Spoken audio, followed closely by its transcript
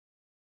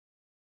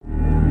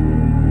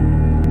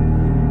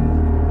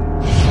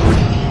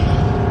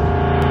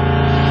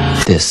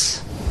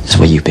This is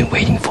what you've been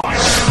waiting for.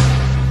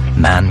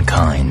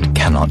 Mankind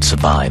cannot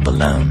survive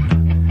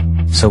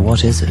alone. So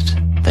what is it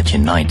that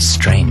unites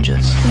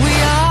strangers? We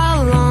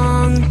all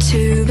long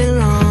to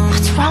belong.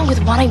 What's wrong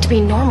with wanting to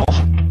be normal?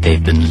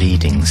 They've been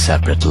leading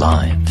separate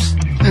lives.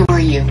 Where were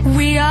you?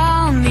 We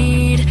all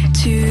need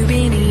to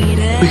be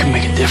needed. We can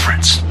make a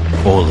difference.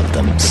 All of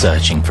them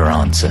searching for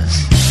answers.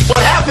 What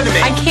happened to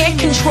me? I can't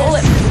control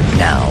it.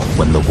 Now,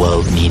 when the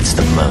world needs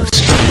them most,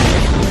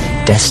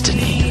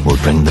 destiny will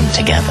bring them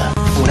together.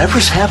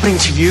 Whatever's happening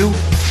to you,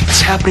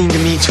 it's happening to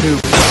me too.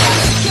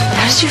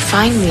 How did you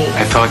find me?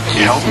 I thought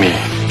you'd help me.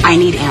 I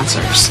need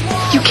answers.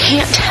 You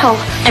can't tell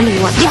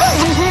anyone.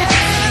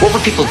 What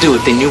would people do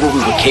if they knew what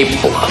we were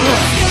capable of?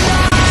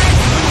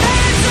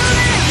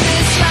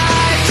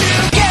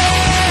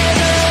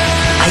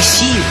 I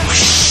see you.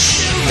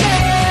 Shh.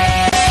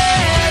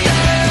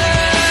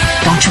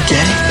 Don't you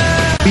get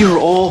it? We are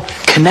all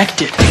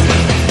connected.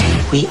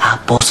 We are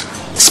both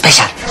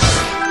special.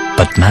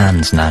 But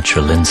man's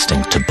natural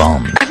instinct to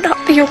bond I'm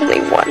not the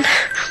only one.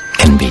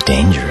 can be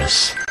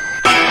dangerous.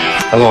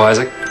 Hello,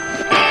 Isaac.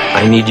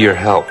 I need your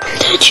help.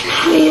 Did you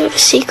know you have a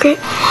secret?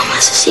 Mom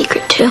has a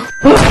secret too.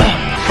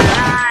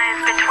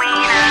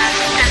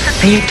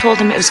 And you told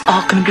him it was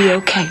all going to be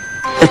okay.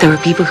 That there were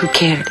people who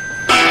cared.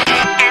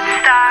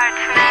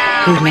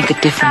 Who would make a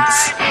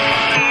difference.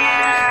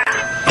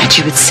 That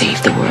you would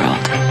save the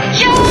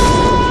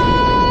world.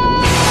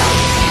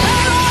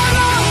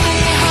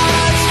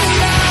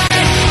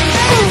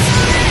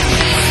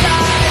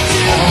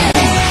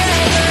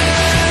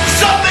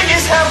 Something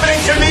is happening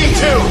to me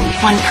too.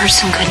 One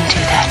person couldn't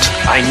do that.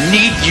 I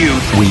need you.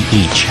 We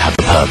each have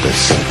a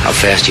purpose. How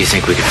fast do you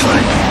think we could fly?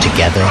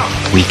 Together,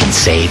 we can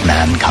save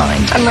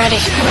mankind I'm ready.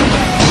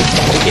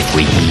 if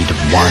we heed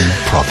one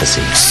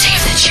prophecy.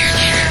 Save the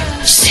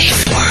cheerleader. Save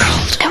the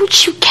world. Don't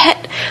you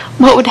get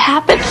what would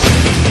happen?